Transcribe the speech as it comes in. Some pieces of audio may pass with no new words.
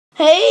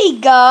Hey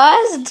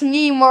guys, it's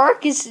me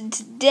Marcus, and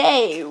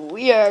today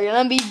we are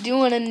going to be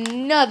doing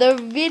another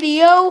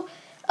video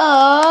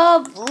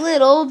of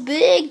Little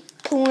Big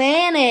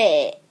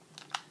Planet.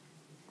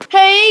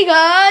 Hey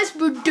guys,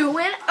 we're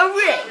doing a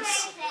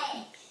race.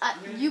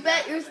 You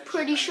bet you're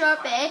pretty sharp,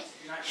 eh?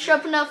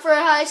 Sharp enough for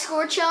a high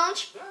score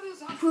challenge?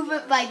 Prove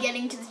it by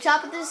getting to the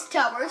top of this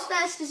tower as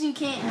fast as you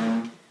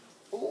can.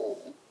 Ooh.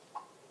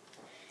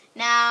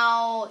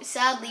 Now,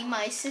 sadly,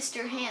 my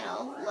sister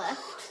Hannah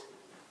left.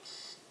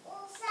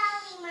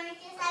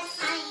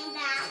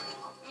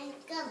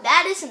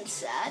 That isn't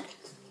sad.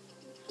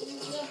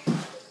 Yeah,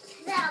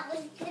 that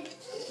was good.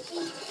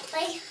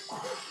 Like, hey.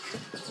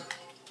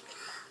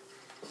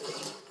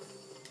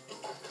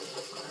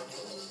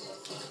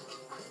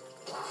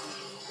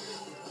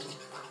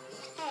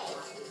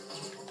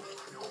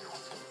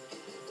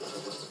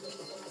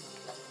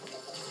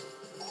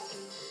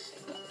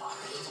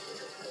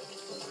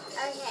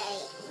 Okay,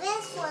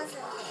 this wasn't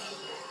it.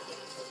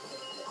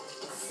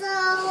 So,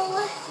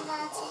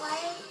 that's why.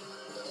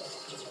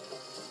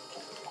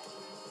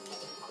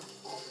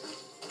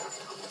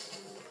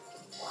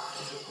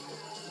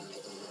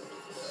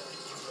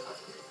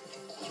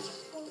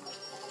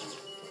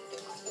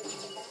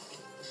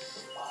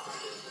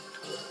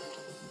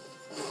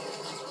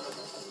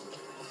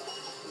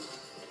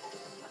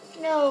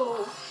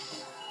 No.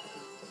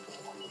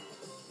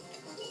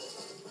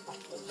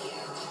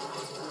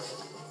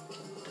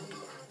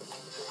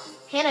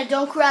 Hannah,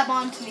 don't grab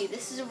onto me.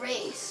 This is a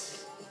race.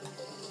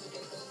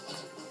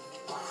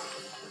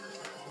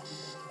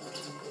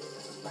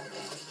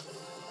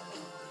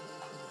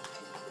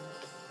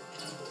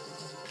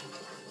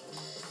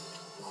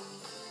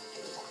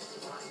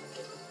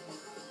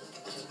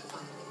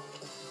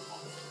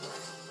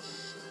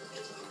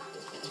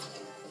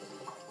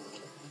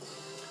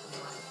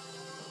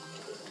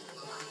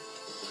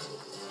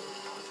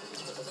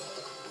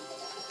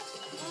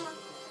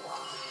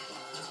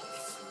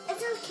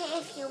 It's okay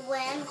if you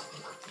win.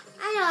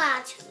 I know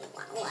how to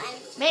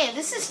win. Man,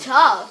 this is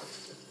tough.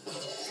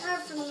 It's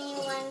hard for me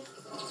to win.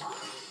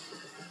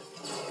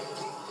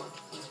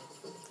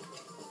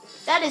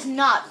 That is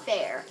not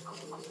fair.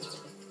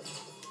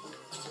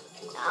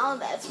 Now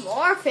that's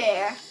more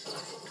fair.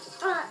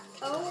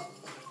 Oh.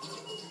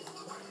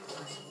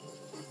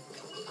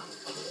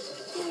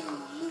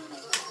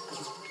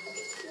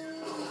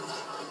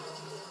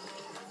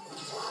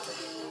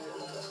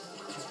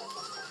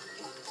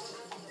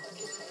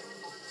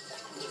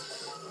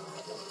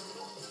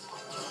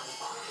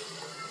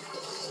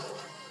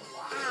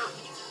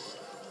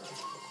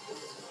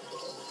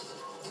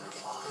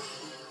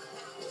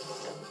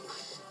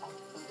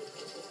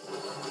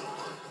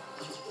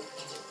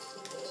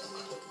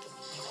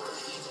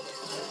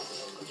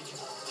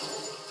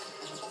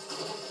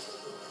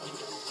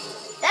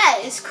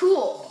 That is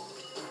cool.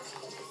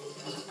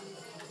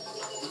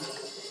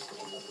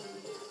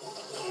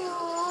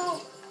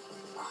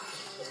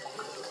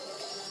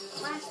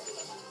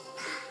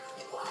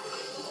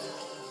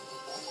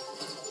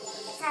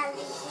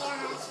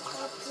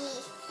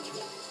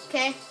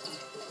 Okay.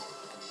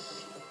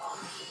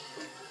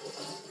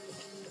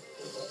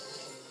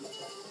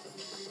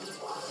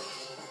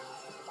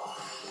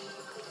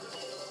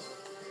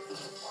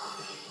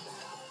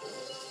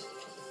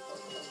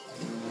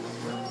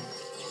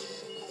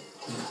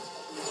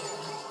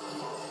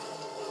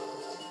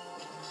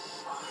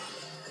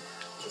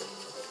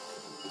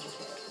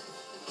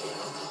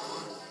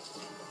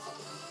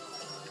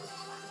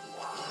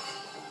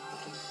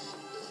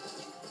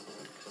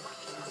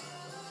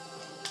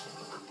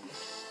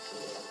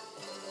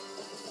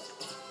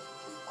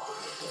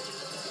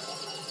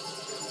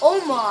 Oh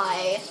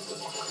my.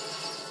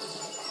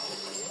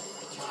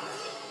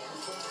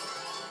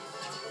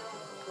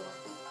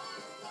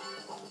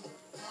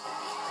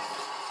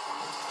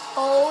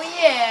 Oh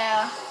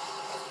yeah.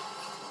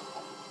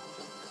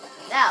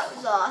 That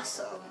was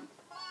awesome.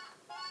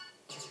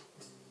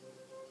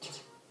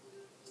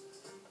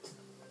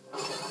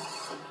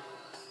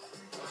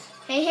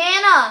 Hey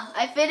Hannah,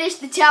 I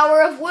finished the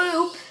Tower of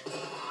Whoop.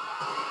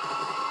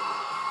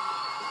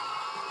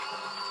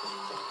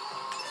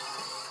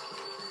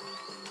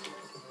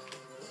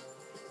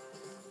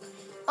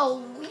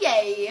 Oh,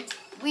 yay.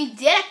 We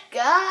did it,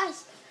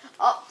 guys.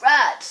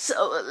 Alright,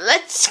 so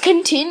let's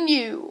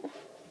continue.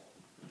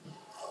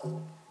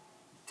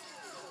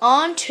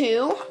 On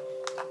to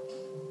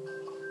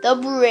the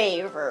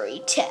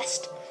bravery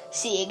test.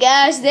 See you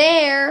guys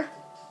there.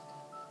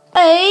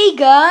 Hey,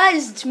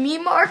 guys, it's me,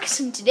 Marcus,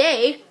 and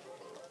today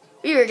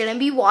we are going to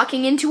be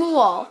walking into a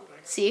wall.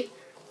 See?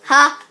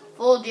 Ha,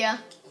 fooled ya.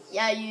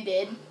 Yeah, you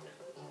did.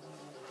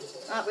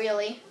 Not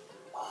really.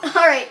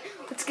 Alright,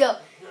 let's go.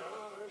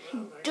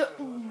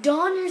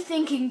 Don your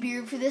thinking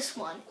beard for this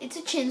one. It's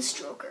a chin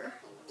stroker.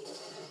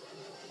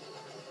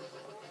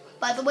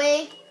 By the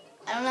way,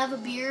 I don't have a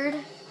beard.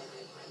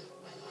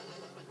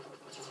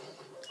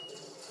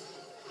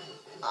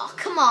 Oh,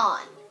 come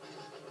on.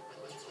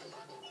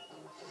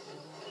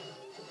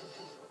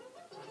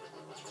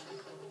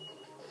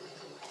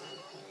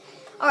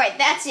 Alright,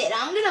 that's it.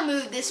 I'm gonna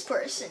move this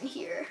person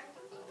here.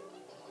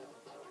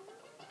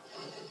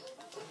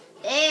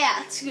 Yeah,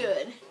 that's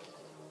good.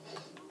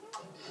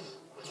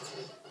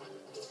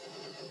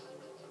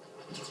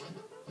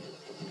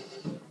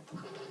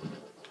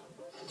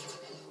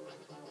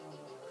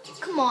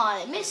 Come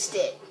on, I missed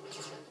it.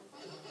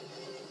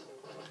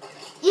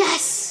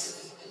 Yes!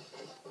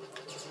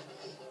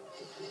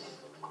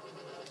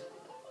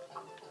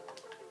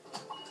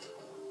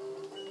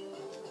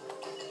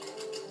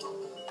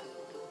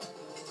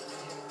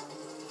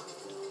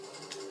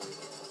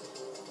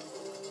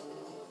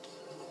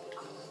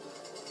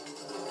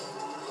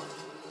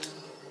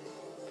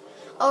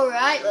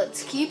 Alright,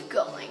 let's keep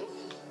going.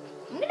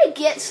 I'm gonna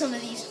get some of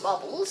these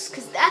bubbles,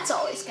 because that's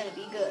always gonna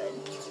be good.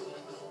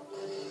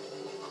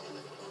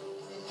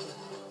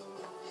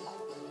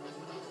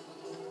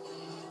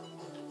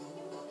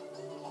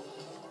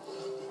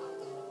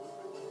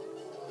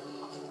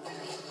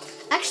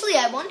 Actually,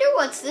 I wonder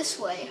what's this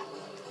way.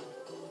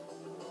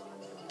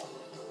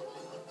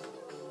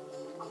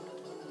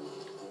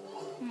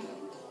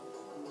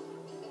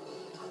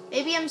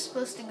 Maybe I'm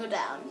supposed to go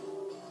down.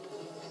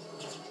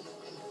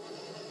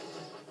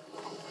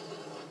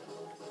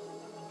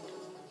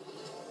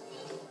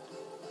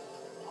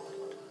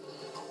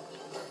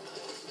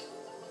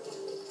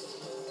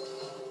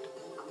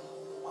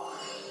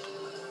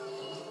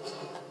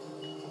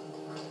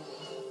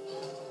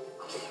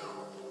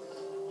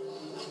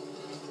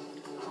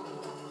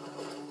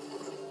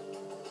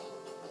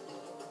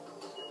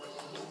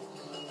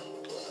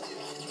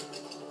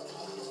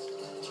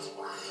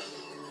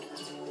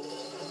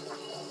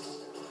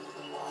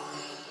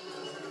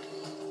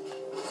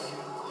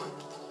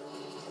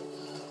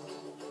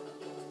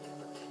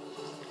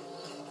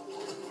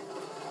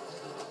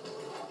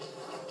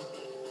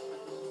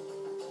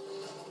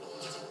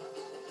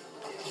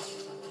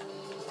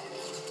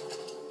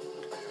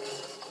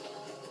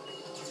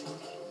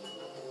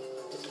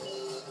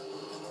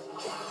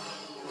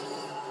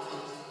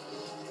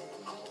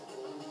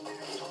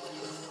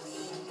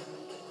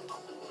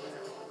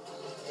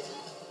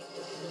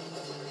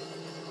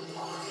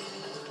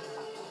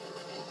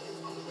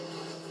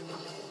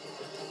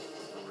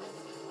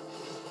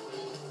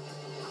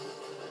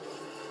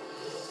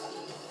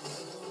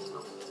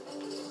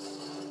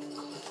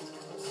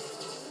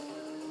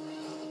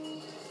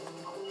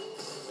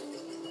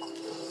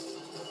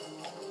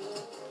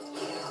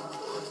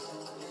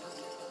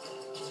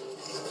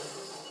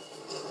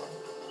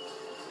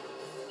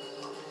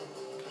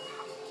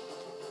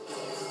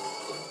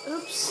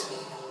 Oops.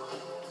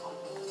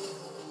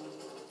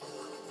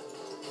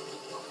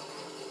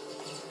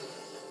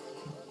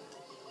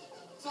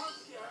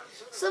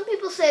 Some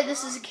people say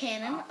this is a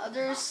cannon,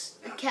 others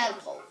a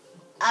catapult.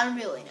 I don't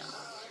really know.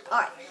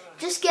 Alright,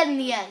 just get in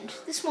the end.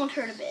 This won't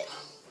hurt a bit.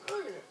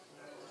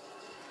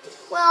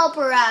 Well,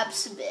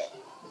 perhaps a bit.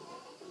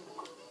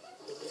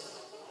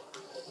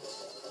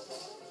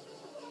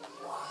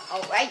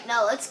 Alright,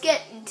 now let's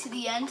get into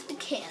the end of the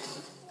cannon.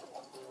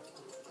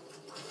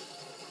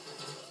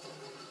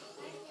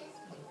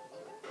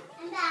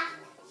 I'm back.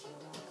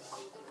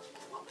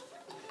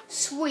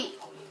 Sweet.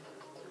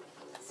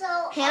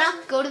 So,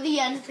 Hannah, go to the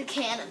end of the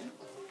cannon.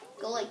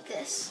 Go like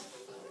this.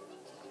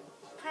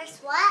 press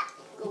what?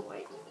 Go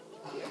right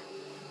here.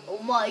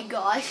 Oh my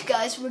gosh,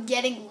 guys, we're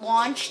getting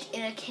launched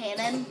in a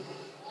cannon.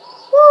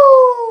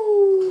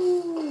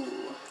 Woo!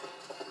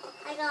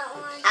 I got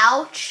one.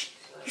 Ouch.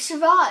 You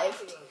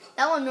survived.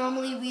 That one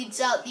normally weeds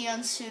out the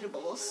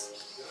unsuitables.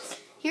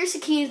 Here's the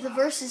key to the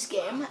versus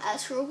game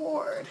as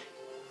reward.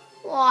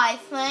 Why,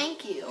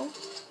 thank you.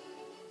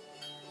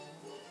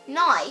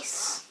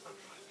 Nice.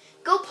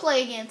 Go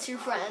play against your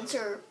friends,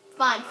 or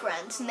find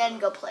friends, and then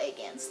go play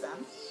against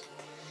them.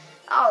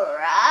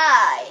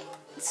 Alright.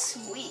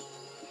 Sweet.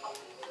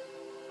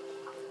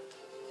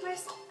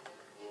 Press.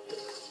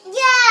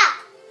 Yeah!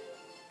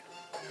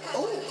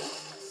 Oh,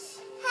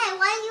 Hey,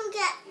 why do you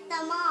get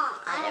them all?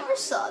 I never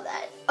saw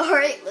that.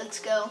 Alright, let's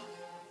go.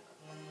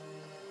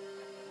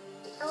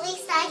 At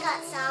least I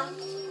got some.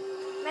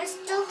 Press,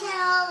 don't get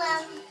all of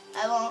them.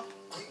 I won't.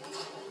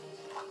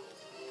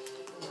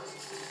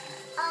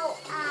 Oh,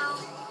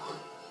 ow.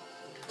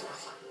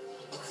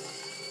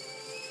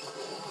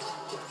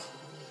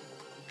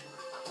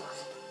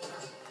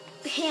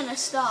 Hannah,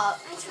 stop.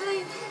 I'm trying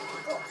to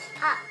go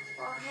up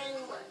or hang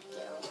with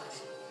you.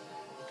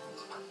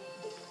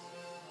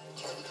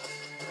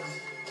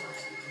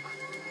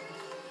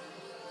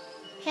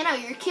 Hannah,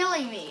 you're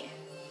killing me.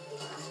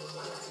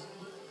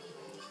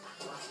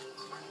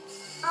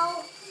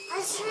 Oh, I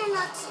was trying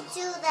not to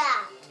do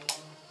that.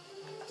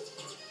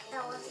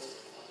 That wasn't.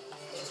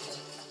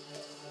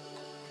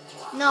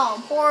 No,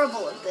 I'm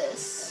horrible at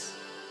this.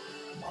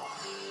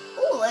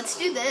 Ooh, let's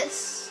do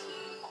this.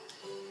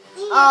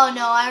 Oh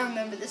no, I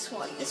remember this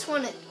one. This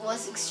one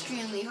was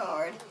extremely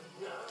hard.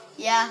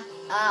 Yeah,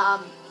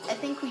 I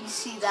think we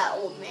see that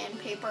Old Man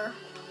Paper.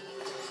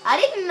 I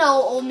didn't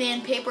know Old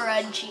Man Paper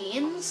had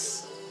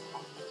jeans.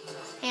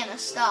 Hannah,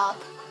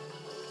 stop.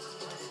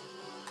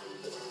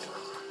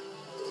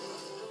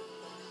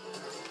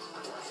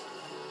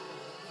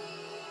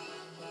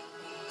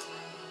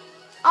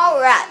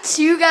 Alright,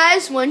 see you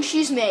guys when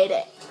she's made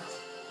it.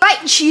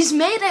 Right, she's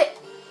made it.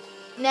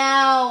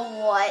 Now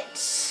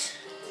what?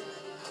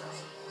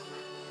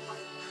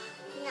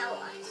 Now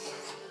what?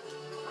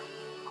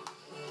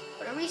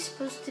 What are we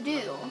supposed to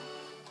do?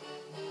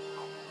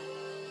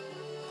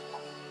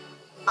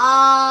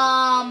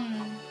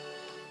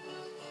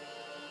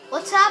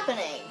 What's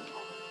happening?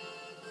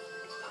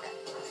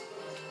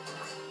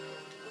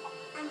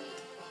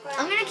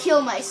 I'm gonna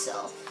kill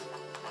myself.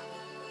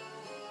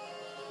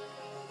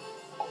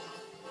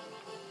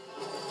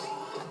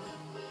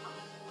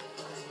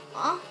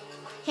 Huh?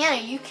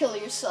 Hannah, you kill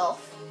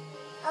yourself.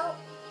 Oh,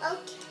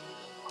 okay.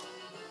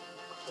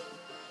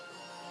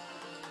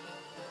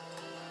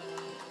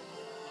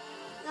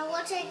 Now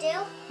what do I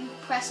do? You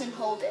press and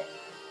hold it.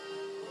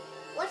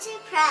 What's I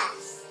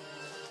press?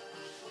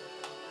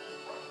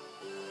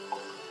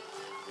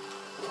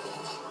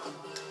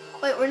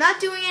 Wait, we're not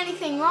doing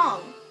anything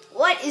wrong.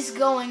 What is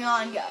going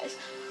on, guys?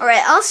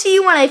 Alright, I'll see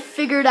you when I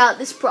figured out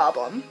this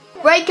problem.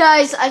 Right,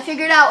 guys, I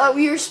figured out what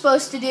we were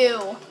supposed to do.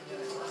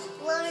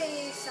 Lower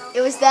yourself.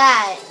 It was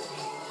that.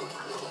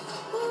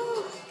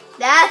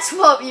 That's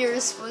what we were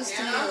supposed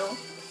to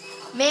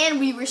do. Man,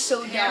 we were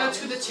so dumb. Hannah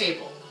to the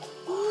table.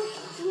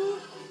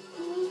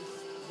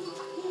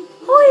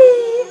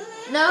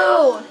 Whee!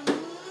 No!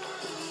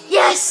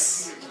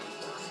 Yes!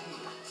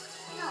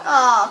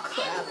 Oh,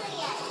 crap.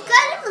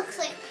 Kind of looks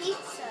like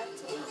pizza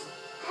to me.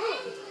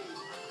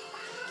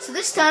 So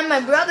this time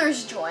my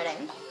brother's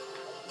joining.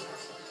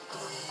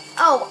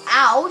 Oh,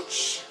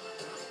 ouch.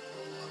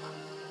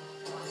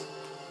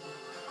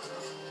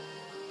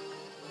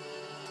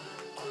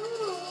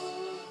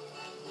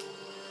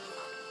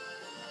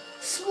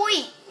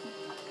 Sweet.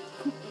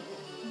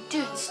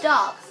 Dude,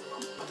 stop.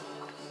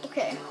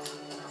 Okay.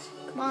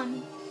 Come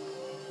on.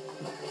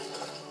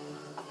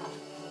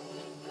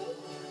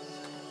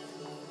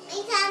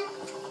 Ethan,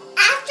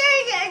 after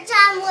you're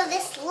done with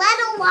this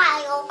little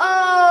while, Oh.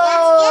 you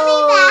have to give me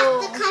back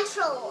the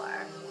controller.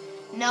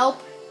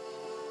 Nope.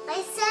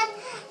 I said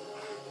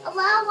a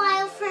little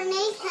while for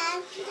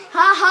Nathan.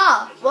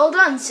 Ha. Well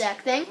done,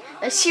 Zach thing.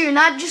 Let's hear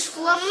not just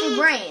fluff your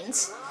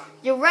brains.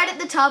 You're right at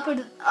the top of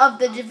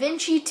the Da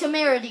Vinci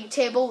temerity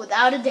table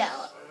without a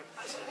doubt.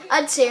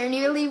 I'd say you're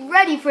nearly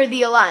ready for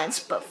the alliance,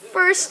 but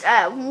first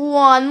I have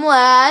one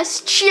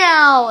last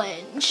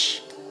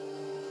challenge.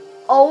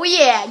 Oh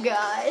yeah,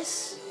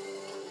 guys.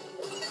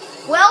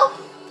 Well,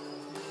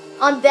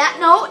 on that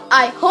note,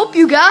 I hope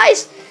you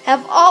guys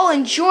have all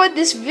enjoyed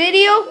this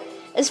video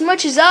as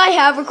much as I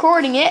have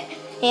recording it,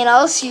 and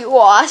I'll see you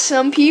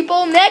awesome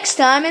people next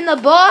time in the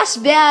boss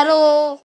battle.